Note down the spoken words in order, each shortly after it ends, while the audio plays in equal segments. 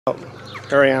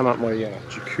Here I am at my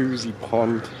jacuzzi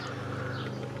pond,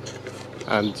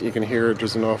 and you can hear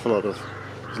there's an awful lot of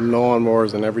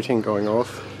lawnmowers and everything going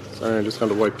off. So I'm just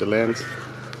going to wipe the lens.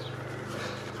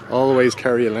 Always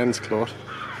carry a lens cloth.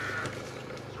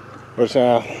 But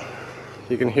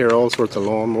you can hear all sorts of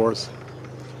lawnmowers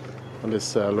on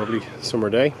this lovely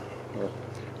summer day, or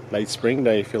late spring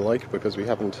day if you like, because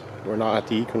we're not at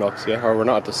the equinox yet, or we're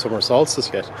not at the summer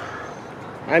solstice yet.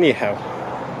 Anyhow,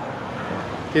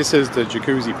 this is the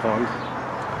jacuzzi pond,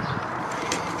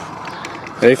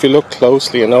 and if you look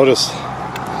closely you notice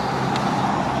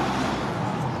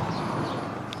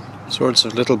sorts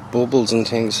of little bubbles and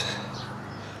things.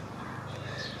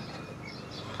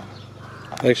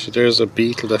 Actually, there's a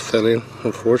beetle that fell in,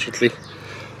 unfortunately,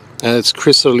 and it's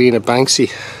Chrysolina banksii,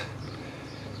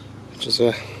 which is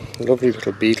a lovely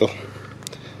little beetle.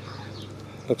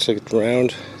 Looks like it's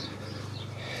round.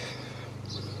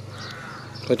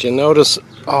 But you notice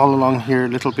all along here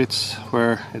little bits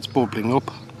where it's bubbling up,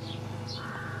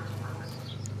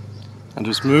 and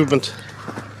there's movement.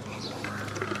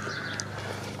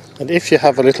 And if you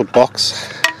have a little box,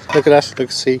 look at that,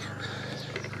 look, see,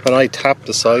 when I tap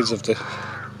the sides of the,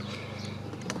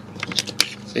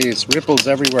 see, it's ripples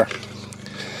everywhere.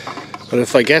 But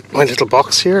if I get my little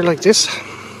box here like this,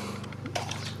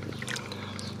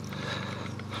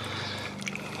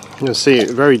 you'll see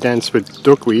it very dense with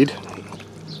duckweed.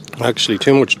 Actually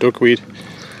too much duckweed,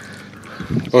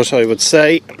 but I would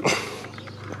say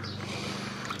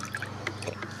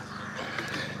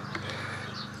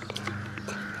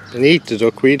beneath the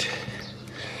duckweed,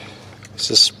 I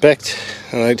suspect,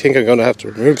 and I think I'm going to have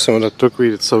to remove some of that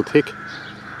duckweed, it's so thick.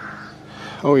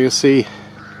 Oh, you see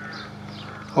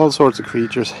all sorts of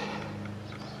creatures,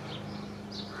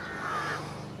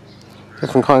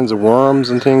 different kinds of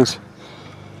worms and things,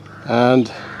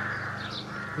 and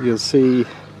you'll see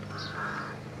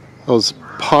those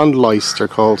pond lice, they're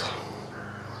called.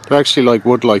 They're actually like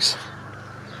wood lice,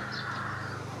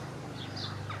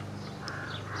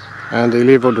 and they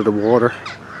live under the water.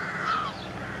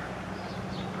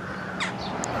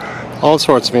 All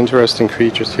sorts of interesting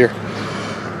creatures here.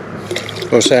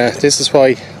 But this is why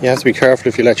you have to be careful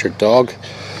if you let your dog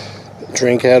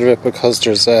drink out of it, because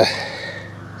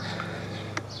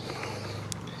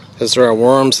there are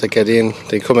worms that get in.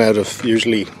 They come out of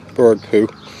usually bird poo,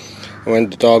 and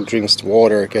when the dog drinks the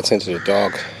water, it gets into the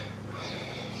dog,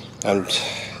 and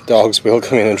dogs will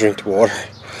come in and drink the water,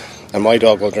 and my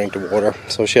dog will drink the water,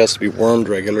 so she has to be wormed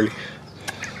regularly.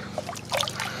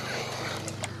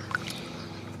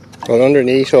 But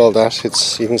underneath all that,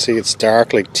 you can see it's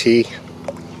dark like tea,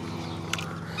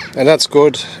 and that's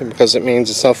good because it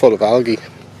means it's not full of algae.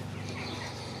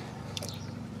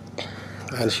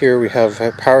 And here we have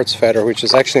a parrot's feather, which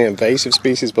is actually an invasive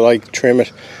species, but I trim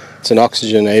it. It's an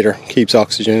oxygenator, keeps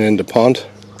oxygen in the pond.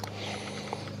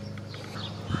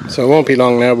 So it won't be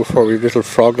long now before we have little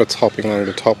froglets hopping on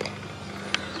the top.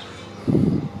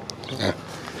 Yeah.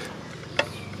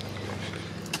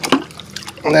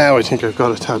 Now I think I've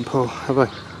got a tadpole, have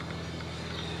I?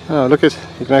 Oh, look at,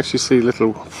 you can actually see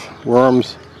little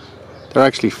worms. They're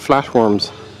actually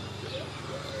flatworms,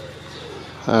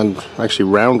 and actually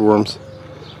roundworms.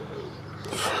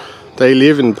 They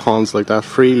live in ponds like that,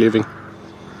 free living.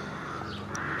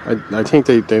 I think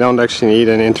they don't actually need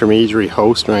an intermediary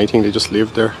host or anything, they just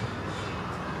live there.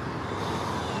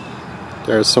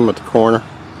 There's some at the corner.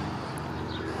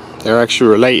 They're actually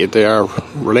related, they are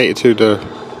related to the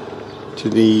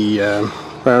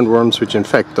roundworms which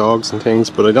infect dogs and things,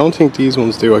 but I don't think these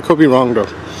ones do. I could be wrong though.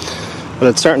 But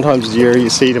at certain times of the year you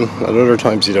see them, at other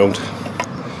times you don't.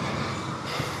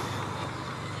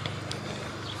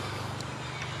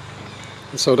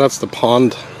 So that's the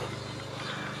pond.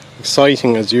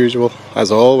 Exciting as usual,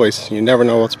 as always. You never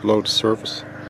know what's below the surface.